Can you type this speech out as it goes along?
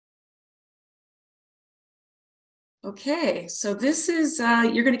Okay, so this is,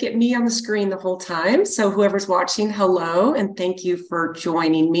 you're going to get me on the screen the whole time. So whoever's watching, hello, and thank you for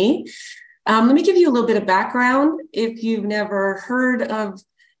joining me. Let me give you a little bit of background. If you've never heard of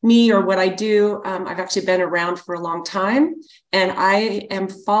me or what I do, I've actually been around for a long time, and I am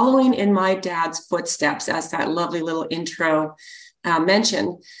following in my dad's footsteps, as that lovely little intro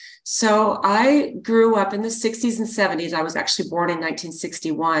mentioned. So I grew up in the 60s and 70s. I was actually born in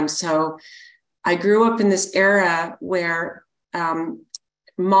 1961. So I grew up in this era where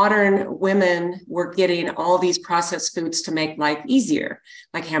modern women were getting all these processed foods to make life easier,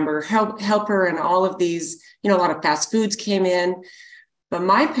 like Hamburger Helper and all of these, a lot of fast foods came in. But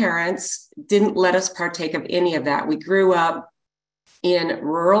my parents didn't let us partake of any of that. We grew up in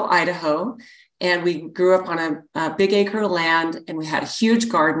rural Idaho, and we grew up on a big acre of land, and we had huge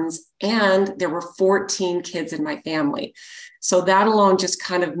gardens, and there were 14 kids in my family. So that alone just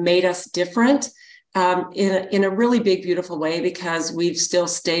kind of made us different in a really big, beautiful way, because we've still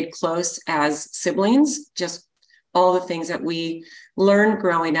stayed close as siblings, just all the things that we learned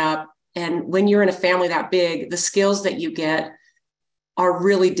growing up. And when you're in a family that big, the skills that you get are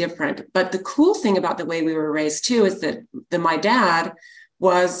really different. But the cool thing about the way we were raised too is that my dad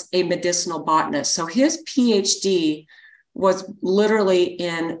was a medicinal botanist. So his PhD was literally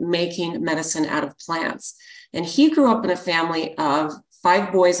in making medicine out of plants. And he grew up in a family of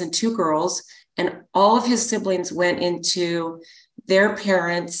 5 boys and 2 girls, and all of his siblings went into their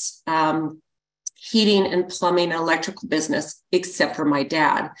parents' heating and plumbing and electrical business, except for my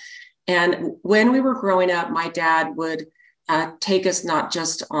dad. And when we were growing up, my dad would take us not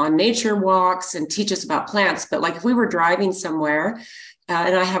just on nature walks and teach us about plants, but like if we were driving somewhere,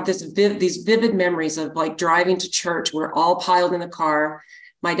 and I have these vivid memories of like driving to church, we're all piled in the car.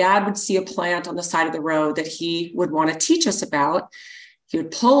 My dad would see a plant on the side of the road that he would want to teach us about. He would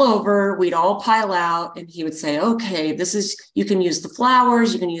pull over, we'd all pile out, and he would say, okay, you can use the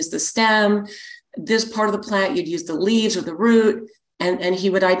flowers, you can use the stem, this part of the plant, you'd use the leaves or the root. And he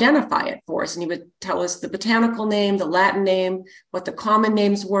would identify it for us. And he would tell us the botanical name, the Latin name, what the common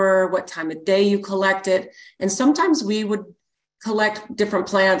names were, what time of day you collect it. And sometimes we would collect different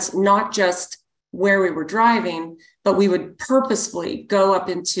plants, not just where we were driving, but we would purposefully go up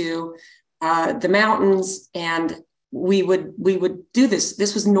into the mountains, and we would do this.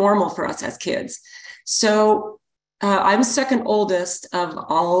 This was normal for us as kids. So I'm second oldest of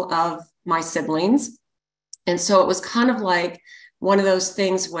all of my siblings. And so it was kind of like one of those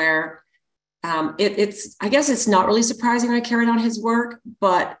things where I guess it's not really surprising I carried on his work,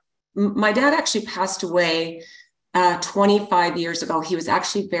 but my dad actually passed away 25 years ago. He was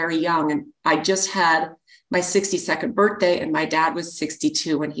actually very young, and I just had my 62nd birthday, and my dad was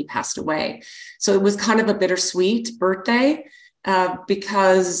 62 when he passed away. So it was kind of a bittersweet birthday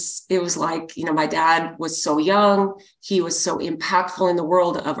because it was like, my dad was so young. He was so impactful in the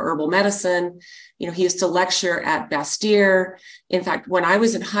world of herbal medicine. He used to lecture at Bastyr. In fact, when I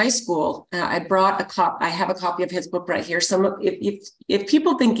was in high school, I brought I have a copy of his book right here. If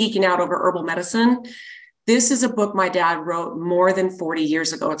people think geeking out over herbal medicine, this is a book my dad wrote more than 40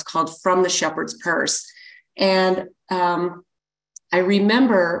 years ago. It's called From the Shepherd's Purse. And I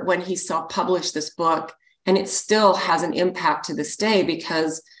remember when he self-published this book, and it still has an impact to this day,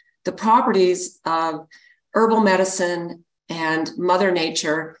 because the properties of herbal medicine and Mother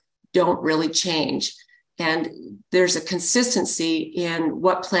Nature don't really change. And there's a consistency in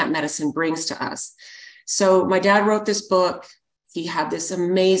what plant medicine brings to us. So my dad wrote this book. He had this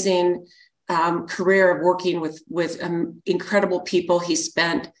amazing career of working with incredible people. He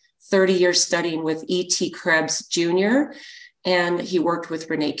spent 30 years studying with E.T. Krebs Jr., and he worked with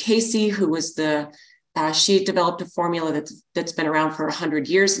Renee Casey, who was she developed a formula that's been around for 100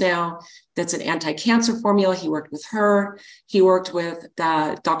 years now. That's an anti-cancer formula. He worked with her. He worked with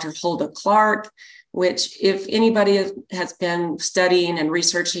Dr. Hulda Clark, which if anybody has been studying and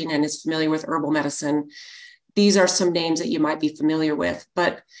researching and is familiar with herbal medicine, these are some names that you might be familiar with.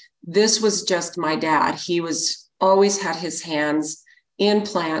 But this was just my dad. He always had his hands in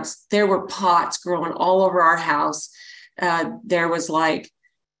plants. There were pots growing all over our house. There was like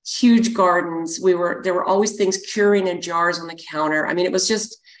huge gardens. There were always things curing in jars on the counter. I mean, it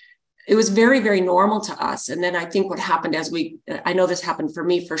was very, very normal to us. And then I think what happened I know this happened for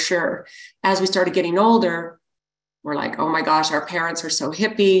me for sure. As we started getting older, we're like, oh my gosh, our parents are so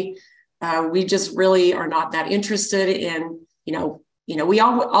hippie. We just really are not that interested in, we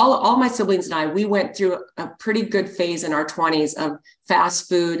all my siblings and I, we went through a pretty good phase in our 20s of fast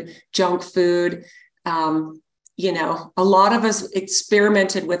food, junk food. A lot of us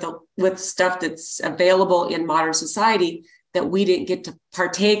experimented with stuff that's available in modern society that we didn't get to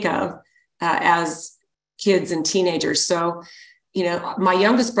partake of as kids and teenagers. So, my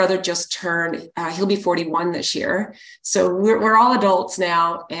youngest brother just turned, he'll be 41 this year. So we're all adults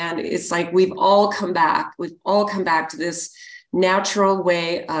now. And it's like, we've all come back to this natural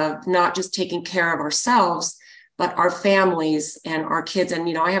way of not just taking care of ourselves, but our families and our kids.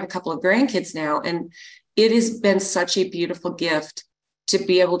 And, I have a couple of grandkids now, and it has been such a beautiful gift to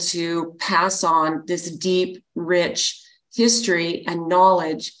be able to pass on this deep, rich history and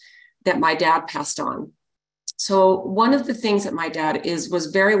knowledge that my dad passed on. So one of the things that my dad was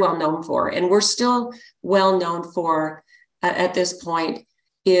very well known for, and we're still well known for at this point,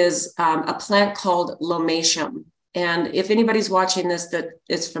 is a plant called Lomatium. And if anybody's watching this that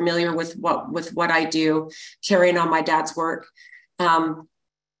is familiar with what I do, carrying on my dad's work,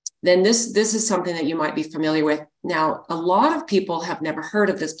 then this is something that you might be familiar with. Now, a lot of people have never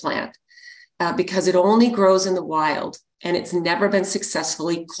heard of this plant because it only grows in the wild. And it's never been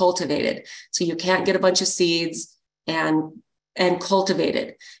successfully cultivated. So you can't get a bunch of seeds and cultivate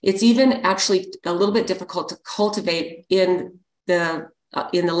it. It's even actually a little bit difficult to cultivate in the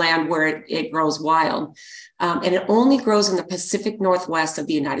land where it grows wild. And it only grows in the Pacific Northwest of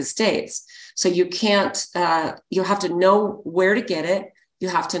the United States. So you can't, you have to know where to get it. You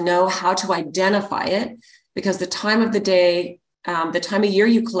have to know how to identify it, because the time of the day, the time of year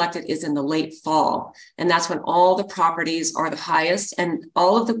you collect it is in the late fall. And that's when all the properties are the highest, and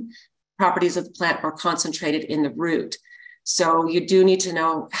all of the properties of the plant are concentrated in the root. So you do need to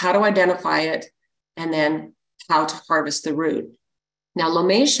know how to identify it and then how to harvest the root. Now,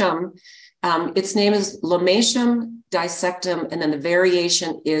 Lomatium, its name is Lomatium dissectum, and then the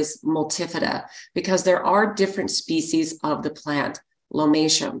variation is multifida, because there are different species of the plant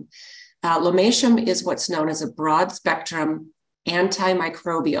Lomatium. Lomatium is what's known as a broad spectrum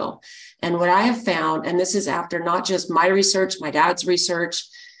antimicrobial. And what I have found, and this is after not just my research, my dad's research,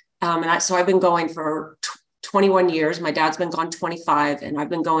 so I've been going for 21 years. My dad's been gone 25, and I've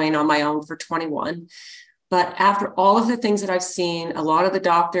been going on my own for 21. But after all of the things that I've seen, a lot of the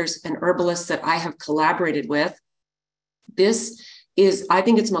doctors and herbalists that I have collaborated with, this is, I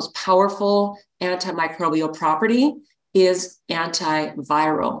think its most powerful antimicrobial property is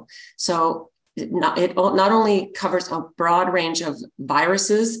antiviral. So it not only covers a broad range of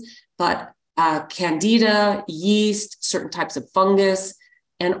viruses, but candida, yeast, certain types of fungus,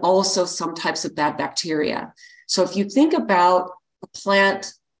 and also some types of bad bacteria. So if you think about a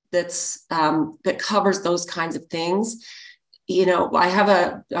plant that covers those kinds of things, I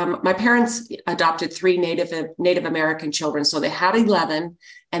have my parents adopted 3 Native American children. So they had 11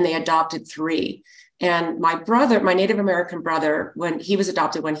 and they adopted 3. And my Native American brother, when he was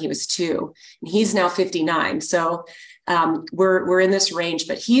adopted when he was 2, and he's now 59. So we're in this range,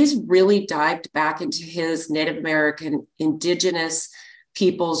 but he's really dived back into his Native American indigenous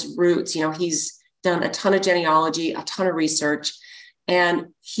people's roots. He's done a ton of genealogy, a ton of research. And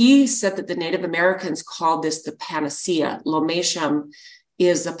he said that the Native Americans called this the panacea. Lomatium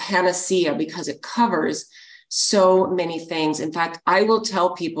is a panacea because it covers so many things. In fact, I will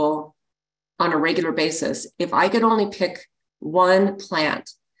tell people on a regular basis, if I could only pick one plant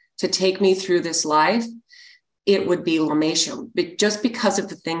to take me through this life, it would be Lomatium, just because of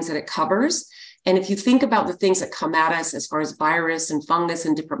the things that it covers. And if you think about the things that come at us as far as virus and fungus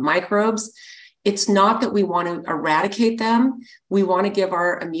and different microbes, it's not that we want to eradicate them. We want to give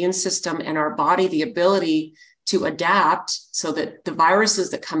our immune system and our body the ability to adapt so that the viruses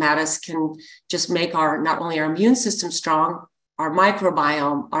that come at us can just make not only our immune system strong, our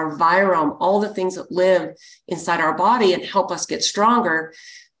microbiome, our virome, all the things that live inside our body and help us get stronger.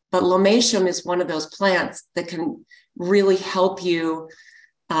 But Lomatium is one of those plants that can really help you.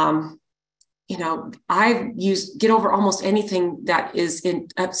 Get over almost anything that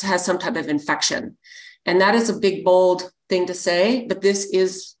has some type of infection. And that is a big, bold thing to say, but this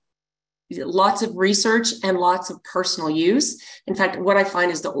is lots of research and lots of personal use. In fact, what I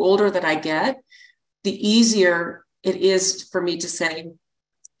find is the older that I get, the easier it is for me to say,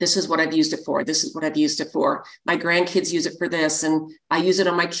 this is what I've used it for. This is what I've used it for. My grandkids use it for this. And I use it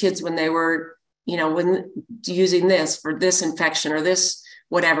on my kids when they were, when using this for this infection or this,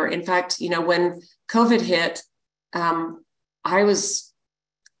 whatever. In fact, when COVID hit, I was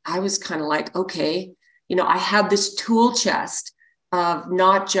kind of like, okay, I had this tool chest of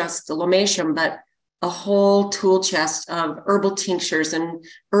not just the Lomatium, but a whole tool chest of herbal tinctures and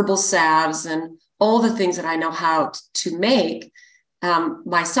herbal salves and all the things that I know how to make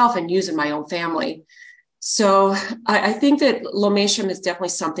myself and use in my own family. So I think that Lomatium is definitely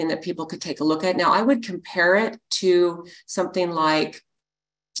something that people could take a look at. Now, I would compare it to something like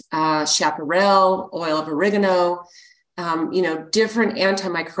chaparral, oil of oregano, different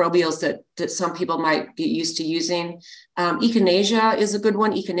antimicrobials that some people might be used to using. Echinacea is a good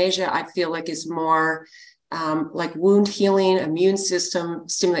one. Echinacea, I feel like, is more like wound healing, immune system,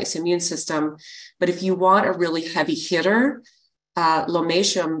 stimulates the immune system. But if you want a really heavy hitter,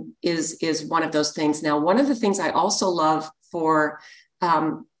 Lomatium is one of those things. Now, one of the things I also love for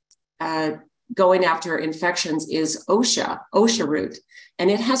going after infections is OSHA root,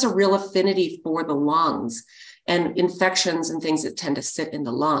 and it has a real affinity for the lungs and infections and things that tend to sit in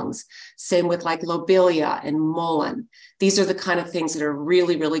the lungs. Same with like lobelia and mullein. These are the kind of things that are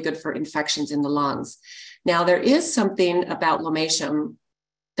really, really good for infections in the lungs. Now, there is something about Lomatium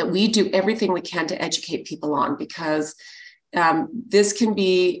that we do everything we can to educate people on, because this can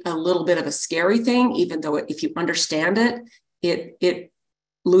be a little bit of a scary thing, even though if you understand it, it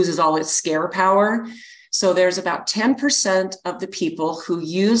loses all its scare power. So there's about 10% of the people who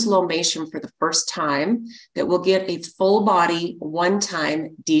use Lomatium for the first time that will get a full body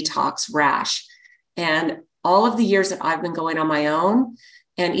one-time detox rash. And all of the years that I've been going on my own,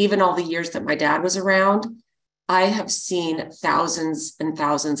 and even all the years that my dad was around, I have seen thousands and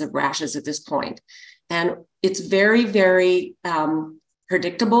thousands of rashes at this point. And it's very, very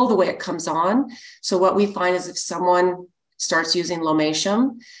predictable the way it comes on. So what we find is if someone starts using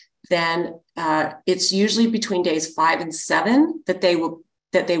Lomatium, then it's usually between days 5 and 7 that they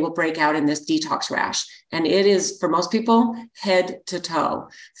will break out in this detox rash. And it is, for most people, head to toe,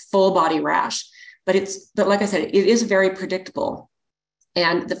 full body rash. But like I said, it is very predictable.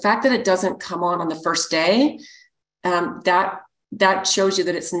 And the fact that it doesn't come on the first day, that shows you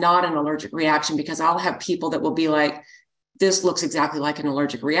that it's not an allergic reaction, because I'll have people that will be like, this looks exactly like an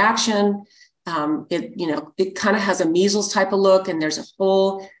allergic reaction. It kind of has a measles type of look, and there's a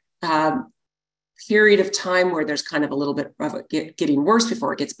whole period of time where there's kind of a little bit of it getting worse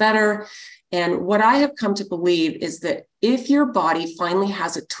before it gets better. And what I have come to believe is that if your body finally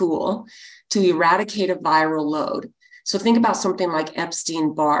has a tool to eradicate a viral load, so think about something like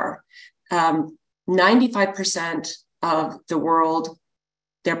Epstein-Barr, 95% of the world,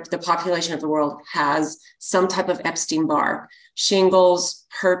 the population of the world has some type of Epstein-Barr, shingles,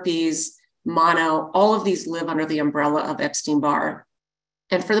 herpes, mono, all of these live under the umbrella of Epstein-Barr.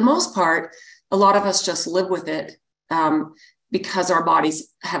 And for the most part, a lot of us just live with it because our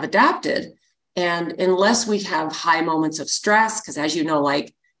bodies have adapted. And unless we have high moments of stress, because as you know,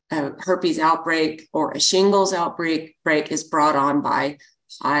 like a herpes outbreak or a shingles outbreak is brought on by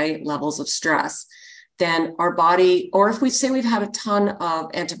high levels of stress, then our body, or if we say we've had a ton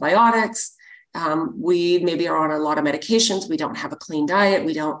of antibiotics, we maybe are on a lot of medications, we don't have a clean diet,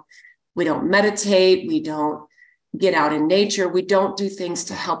 we don't meditate, we don't get out in nature, we don't do things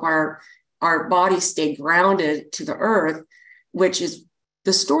to help our body stay grounded to the earth, which is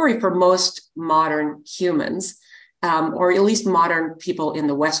the story for most modern humans, or at least modern people in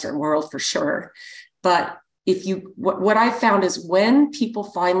the Western world for sure. But what I found is when people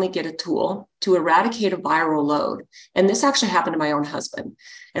finally get a tool to eradicate a viral load, and this actually happened to my own husband,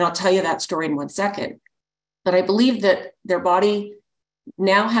 and I'll tell you that story in 1 second, but I believe that their body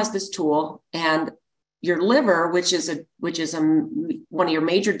now has this tool, and your liver, which is one of your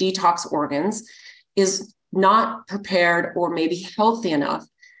major detox organs, is not prepared or maybe healthy enough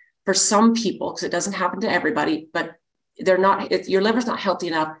for some people, because it doesn't happen to everybody, but your liver's not healthy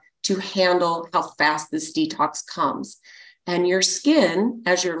enough to handle how fast this detox comes. And your skin,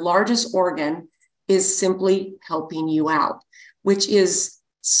 as your largest organ, is simply helping you out, which is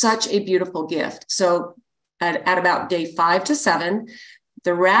such a beautiful gift. So at about day 5 to 7,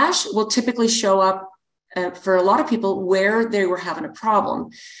 the rash will typically show up for a lot of people where they were having a problem.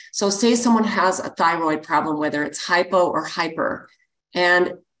 So say someone has a thyroid problem, whether it's hypo or hyper,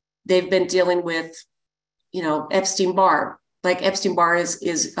 and they've been dealing with, Epstein-Barr. Like Epstein-Barr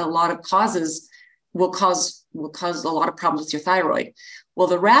is a lot of causes, will cause a lot of problems with your thyroid. Well,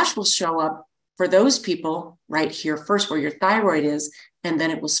 the rash will show up for those people right here first, where your thyroid is, and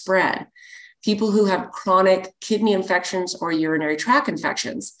then it will spread. People who have chronic kidney infections or urinary tract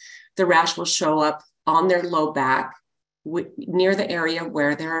infections, the rash will show up on their low back near the area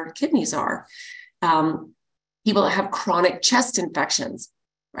where their kidneys are. People that have chronic chest infections,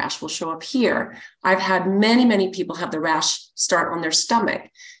 rash will show up here. I've had many, many people have the rash start on their stomach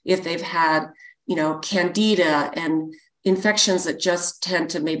if they've had, candida and infections that just tend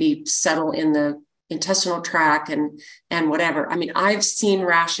to maybe settle in the intestinal tract and whatever. I mean, I've seen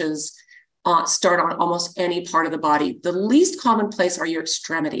rashes start on almost any part of the body. The least common place are your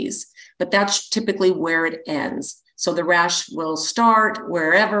extremities, but that's typically where it ends. So the rash will start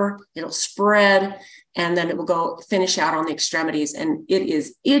wherever, it'll spread, and then it will finish out on the extremities. And it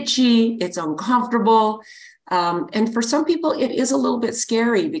is itchy, it's uncomfortable. And for some people, it is a little bit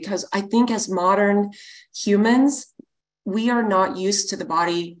scary because I think as modern humans, we are not used to the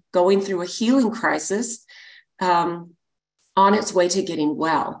body going through a healing crisis on its way to getting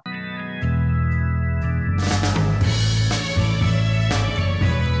well.